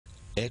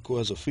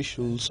ECOWAS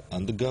officials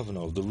and the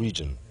governor of the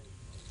region.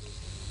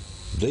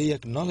 They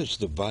acknowledge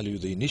the value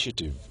the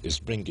initiative is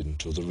bringing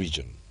to the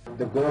region.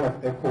 The goal of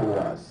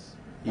ECOWAS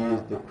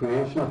is the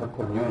creation of a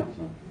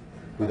community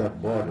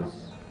without borders,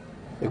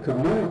 a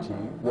community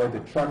where the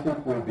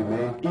traffic will be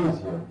made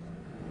easier,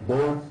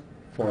 both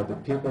for the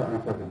people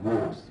and for the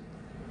goods.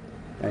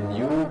 And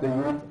you, the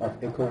youth of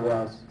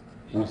ECOWAS,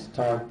 will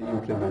start the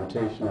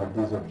implementation of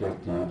these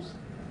objectives.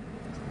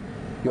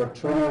 Your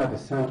training at the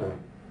center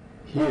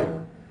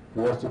here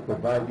was to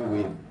provide you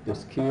with the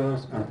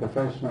skills and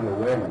professional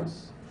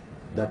awareness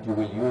that you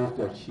will use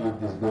to achieve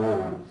these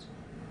goals.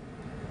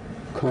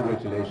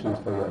 Congratulations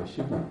for your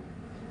achievement.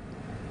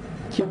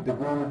 Keep the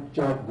good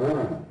job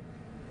going.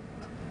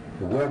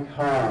 Work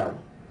hard.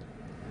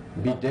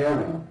 Be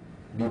daring.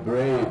 Be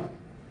brave.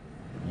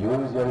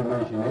 Use your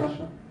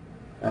imagination,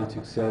 and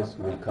success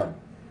will come.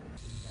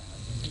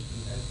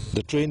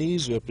 The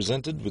trainees were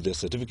presented with their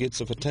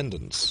certificates of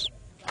attendance.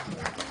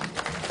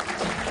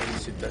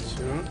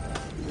 Félicitations.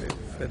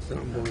 Faites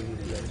un bon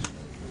village.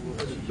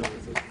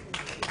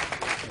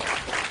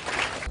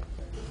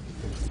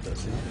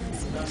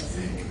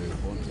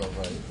 Bon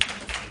travail.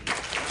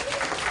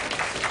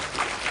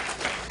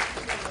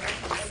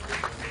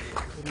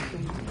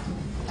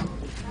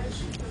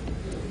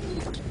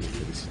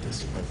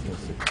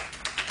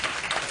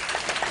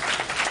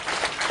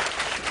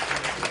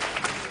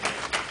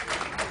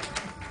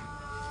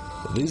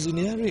 The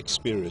Ziniari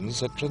experience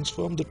had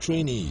transformed the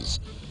trainees.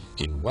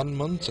 In 1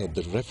 month at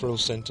the referral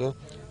center,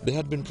 they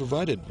had been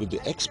provided with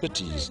the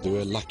expertise they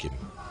were lacking.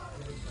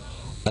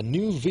 A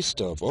new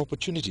vista of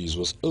opportunities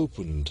was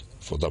opened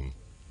for them.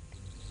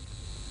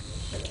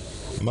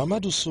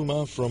 Mamadou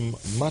Souma from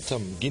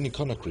Matam,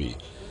 Guinea-Conakry,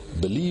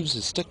 believes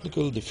his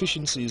technical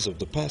deficiencies of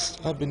the past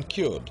have been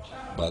cured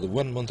by the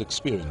 1 month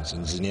experience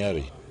in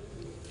Ziniari.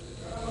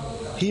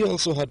 He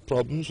also had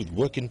problems with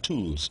working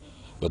tools,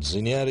 but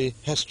Ziniari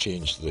has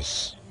changed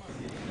this.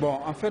 Bon,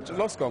 en fait,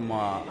 lorsqu'on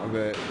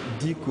m'avait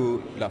dit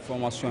que la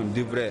formation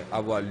devrait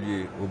avoir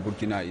lieu au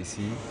Burkina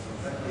ici,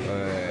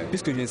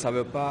 puisque je ne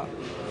savais pas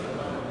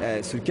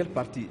sur quelle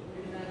partie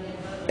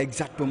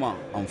exactement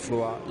en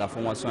froid la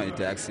formation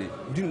était axée.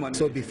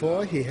 So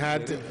before he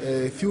had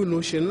a few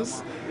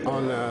notions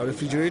on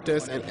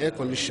refrigerators and air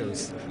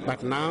conditions,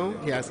 but now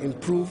he has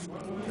improved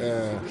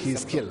his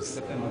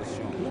skills.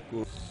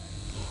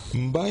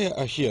 Mbaya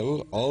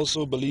Ahiel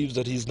also believes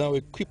that he is now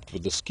equipped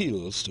with the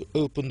skills to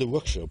open the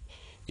workshop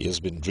he has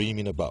been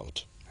dreaming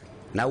about.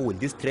 Now with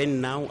this training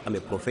now, I'm a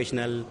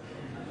professional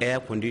air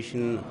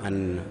condition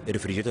and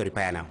refrigerator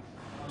repair now.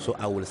 So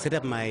I will set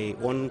up my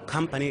own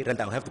company, and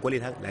I'll have to call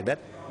it like that,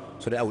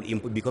 so that I will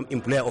become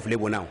employer of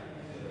labor now.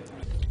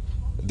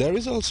 There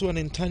is also an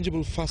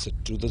intangible facet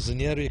to the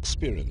Ziniari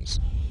experience.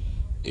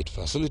 It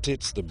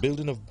facilitates the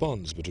building of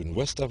bonds between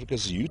West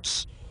Africa's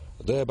youths,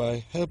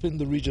 thereby helping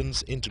the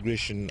region's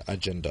integration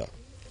agenda.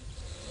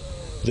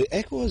 The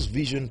ECOWAS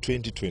Vision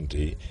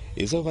 2020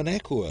 is of an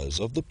ECOWAS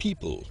of the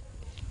people.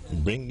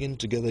 Bringing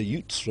together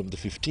youths from the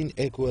 15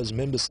 ECOWAS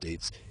member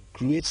states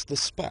creates the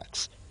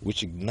sparks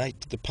which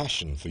ignite the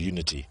passion for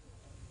unity.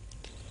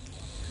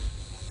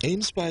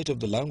 In spite of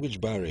the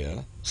language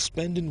barrier,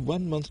 spending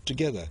 1 month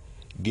together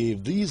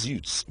gave these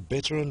youths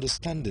better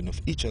understanding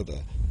of each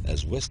other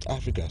as West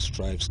Africa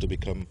strives to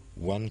become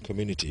one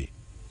community.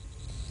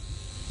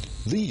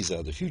 These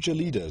are the future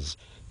leaders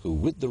who,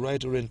 with the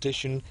right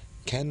orientation,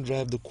 can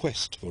drive the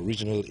quest for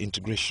regional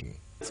integration.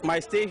 My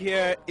stay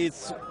here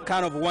is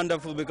kind of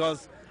wonderful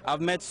because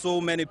I've met so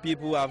many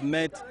people, I've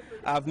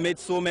made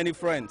so many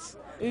friends.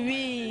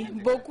 Oui,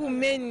 beaucoup,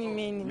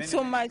 many,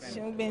 so much,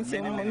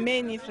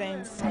 many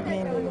friends,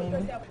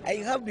 many. I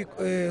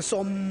have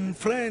some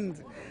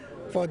friends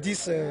for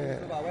this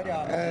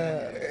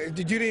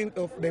during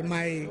of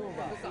my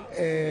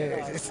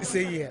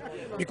stay here,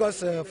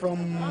 because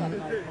from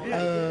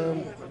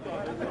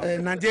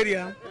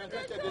Nigeria,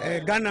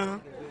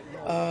 Ghana,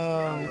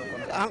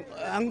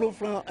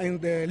 Anglophone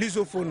and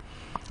Lusophone.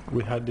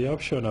 We had the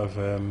option of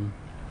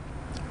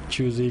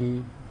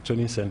choosing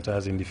training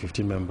centers in the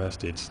 15 member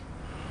states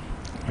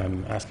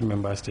and asking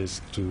member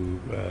states to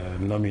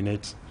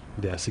nominate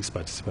their 6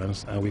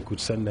 participants, and we could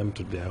send them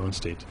to their own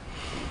state.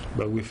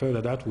 But we felt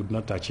that that would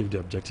not achieve the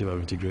objective of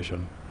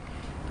integration.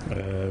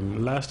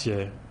 Last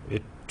year,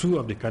 2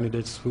 of the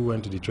candidates who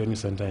went to the training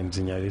center in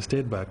Ziniari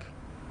stayed back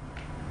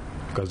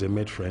because they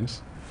made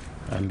friends,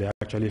 and they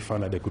actually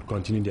found that they could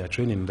continue their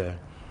training there.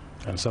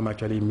 And some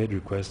actually made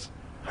requests,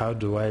 how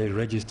do I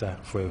register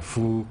for a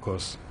full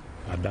course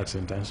at that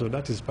center? And so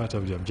that is part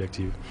of the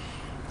objective.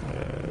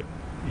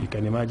 You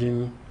can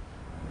imagine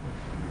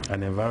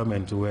an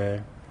environment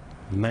where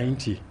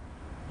 90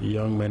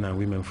 young men and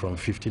women from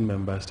 15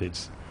 member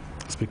states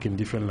speaking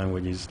different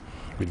languages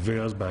with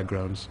various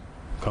backgrounds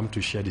come to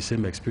share the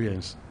same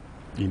experience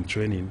in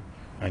training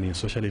and in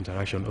social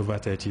interaction over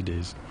 30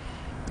 days.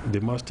 They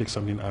must take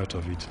something out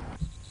of it.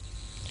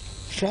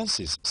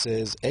 Francis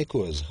says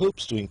ECOWAS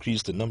hopes to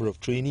increase the number of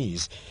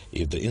trainees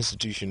if the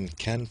institution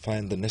can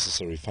find the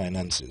necessary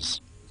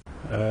finances.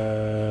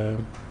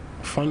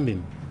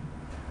 Funding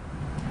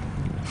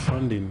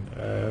funding,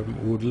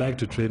 we would like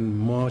to train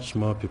much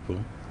more people,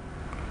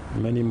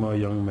 many more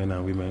young men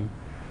and women.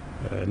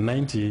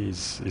 90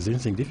 is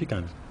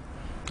insignificant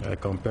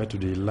compared to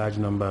the large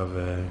number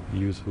of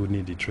youth who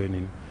need the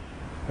training.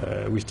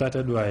 We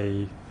started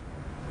by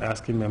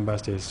asking member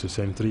states to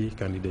send 3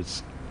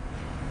 candidates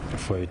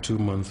for a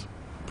 2-month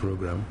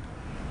program.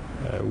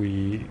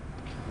 We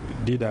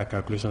did our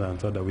calculation and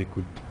thought that we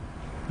could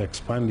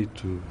expand it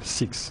to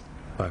 6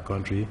 per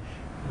country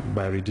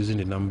by reducing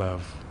the number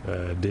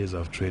of days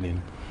of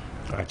training,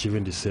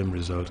 achieving the same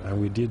result,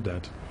 and we did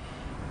that.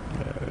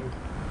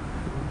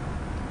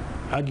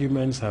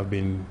 Arguments have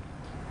been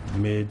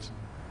made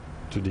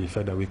to the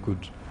effect that we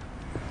could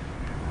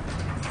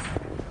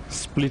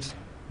split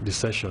the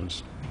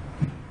sessions,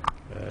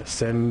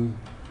 send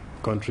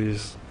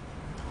countries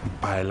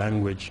by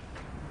language,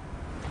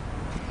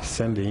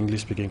 send the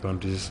English-speaking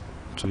countries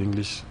to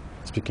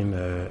English-speaking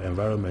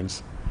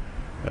environments,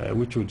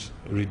 which would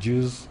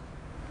reduce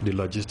the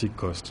logistic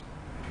cost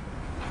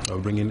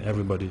of bringing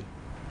everybody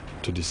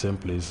to the same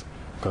place,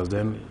 because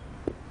then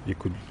you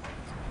could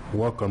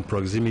work on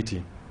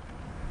proximity.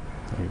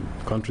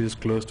 Countries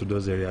close to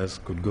those areas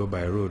could go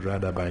by road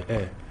rather by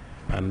air,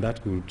 and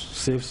that could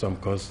save some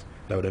costs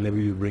that would enable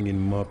you to bring in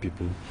more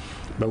people.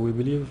 But we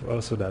believe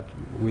also that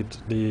with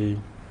the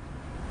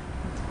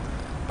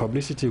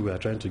publicity we are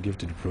trying to give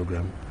to the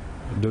program,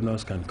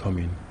 donors can come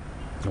in,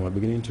 and we're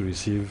beginning to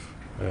receive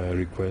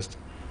requests,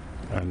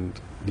 and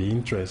the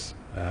interest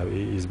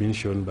is being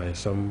shown by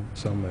some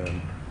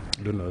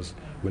donors.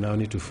 We now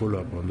need to follow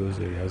up on those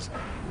areas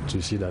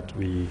to see that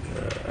we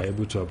are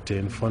able to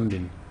obtain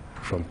funding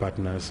from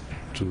partners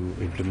to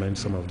implement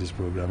some of these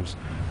programs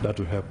that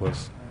will help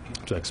us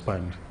to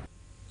expand.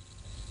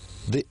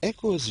 The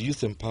ECOWAS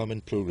Youth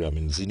Empowerment Program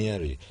in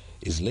Zinyari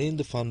is laying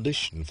the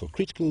foundation for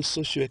critical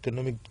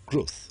socio-economic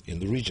growth in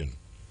the region.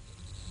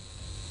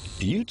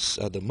 Youths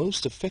are the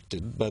most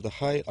affected by the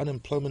high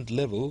unemployment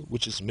level,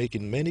 which is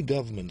making many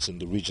governments in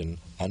the region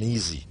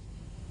uneasy.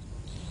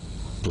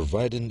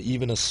 Providing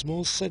even a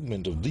small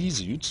segment of these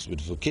youths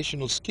with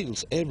vocational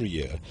skills every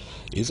year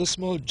is a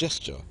small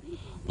gesture,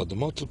 but the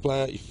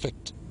multiplier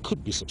effect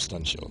could be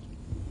substantial.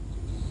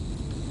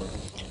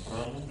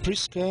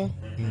 Priska,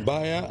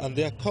 Mbaya and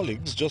their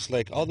colleagues, just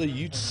like other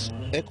youths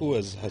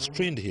ECOWAS has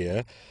trained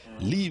here,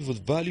 leave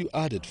with value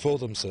added for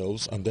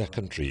themselves and their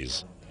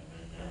countries.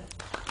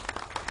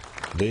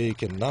 They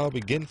can now be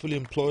gainfully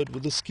employed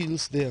with the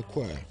skills they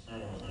acquire.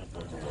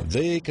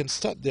 They can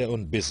start their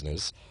own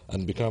business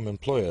and become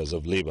employers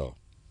of labor.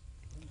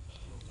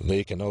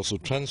 They can also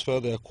transfer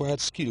their acquired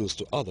skills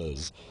to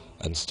others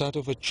and start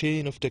off a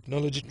chain of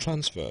technology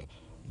transfer,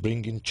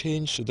 bringing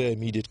change to their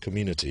immediate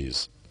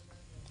communities.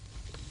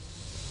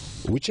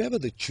 Whichever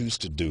they choose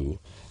to do,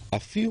 a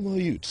few more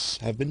youths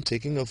have been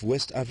taking off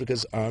West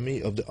Africa's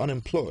army of the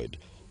unemployed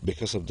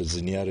because of the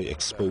Zinyari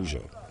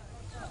exposure.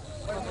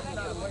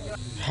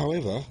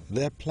 However,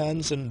 their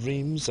plans and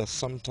dreams are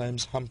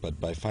sometimes hampered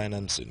by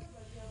financing.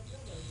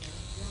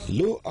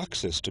 Low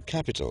access to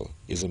capital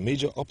is a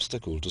major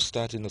obstacle to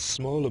starting a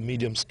small or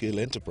medium-scale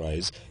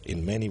enterprise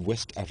in many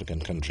West African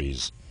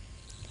countries.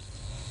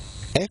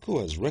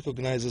 ECOWAS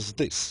recognizes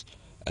this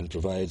and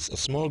provides a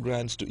small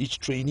grant to each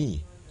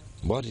trainee,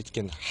 but it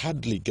can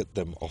hardly get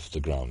them off the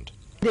ground.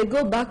 They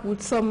go back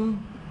with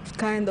some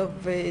kind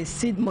of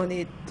seed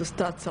money to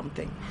start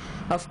something.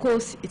 Of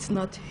course, it's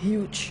not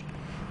huge,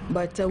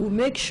 but we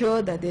make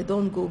sure that they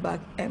don't go back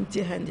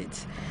empty-handed.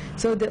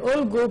 So they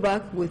all go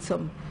back with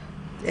some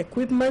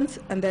equipment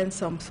and then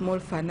some small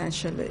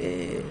financial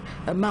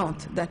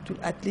amount that will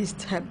at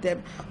least help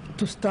them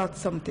to start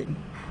something.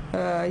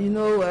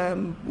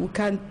 We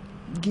can't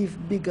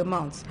give big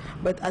amounts,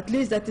 but at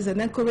least that is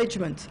an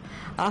encouragement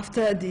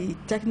after the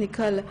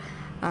technical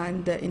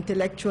and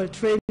intellectual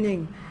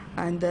training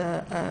and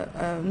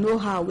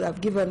know-how we have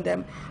given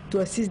them to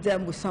assist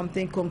them with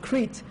something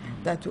concrete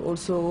that will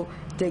also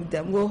take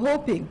them. We're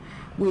hoping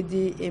with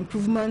the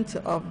improvement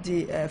of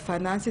the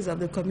finances of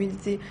the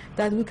community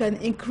that we can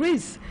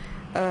increase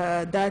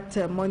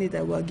that money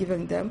that we're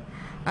giving them,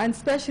 and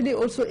especially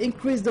also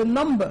increase the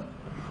number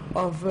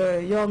of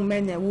young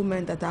men and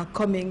women that are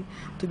coming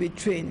to be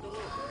trained.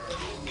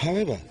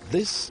 However,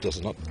 this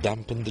does not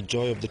dampen the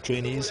joy of the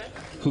trainees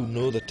who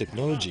know that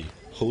technology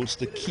holds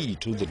the key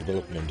to the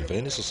development of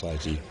any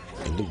society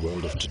in the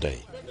world of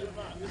today.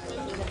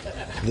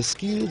 The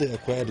skill they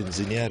acquired in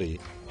Zinyari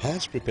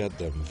has prepared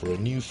them for a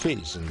new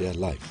phase in their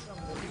life.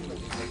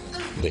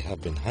 They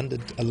have been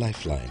handed a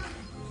lifeline.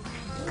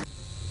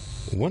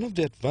 One of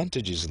the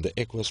advantages in the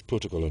ECOWAS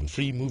Protocol on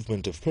free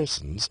movement of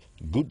persons,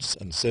 goods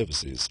and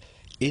services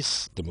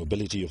is the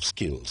mobility of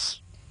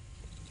skills.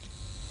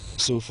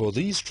 So for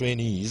these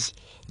trainees,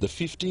 the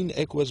 15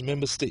 ECOWAS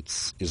member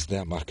states is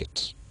their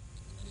market.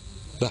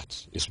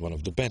 That is one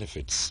of the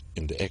benefits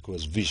in the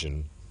ECOWAS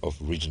vision of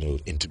regional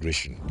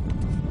integration.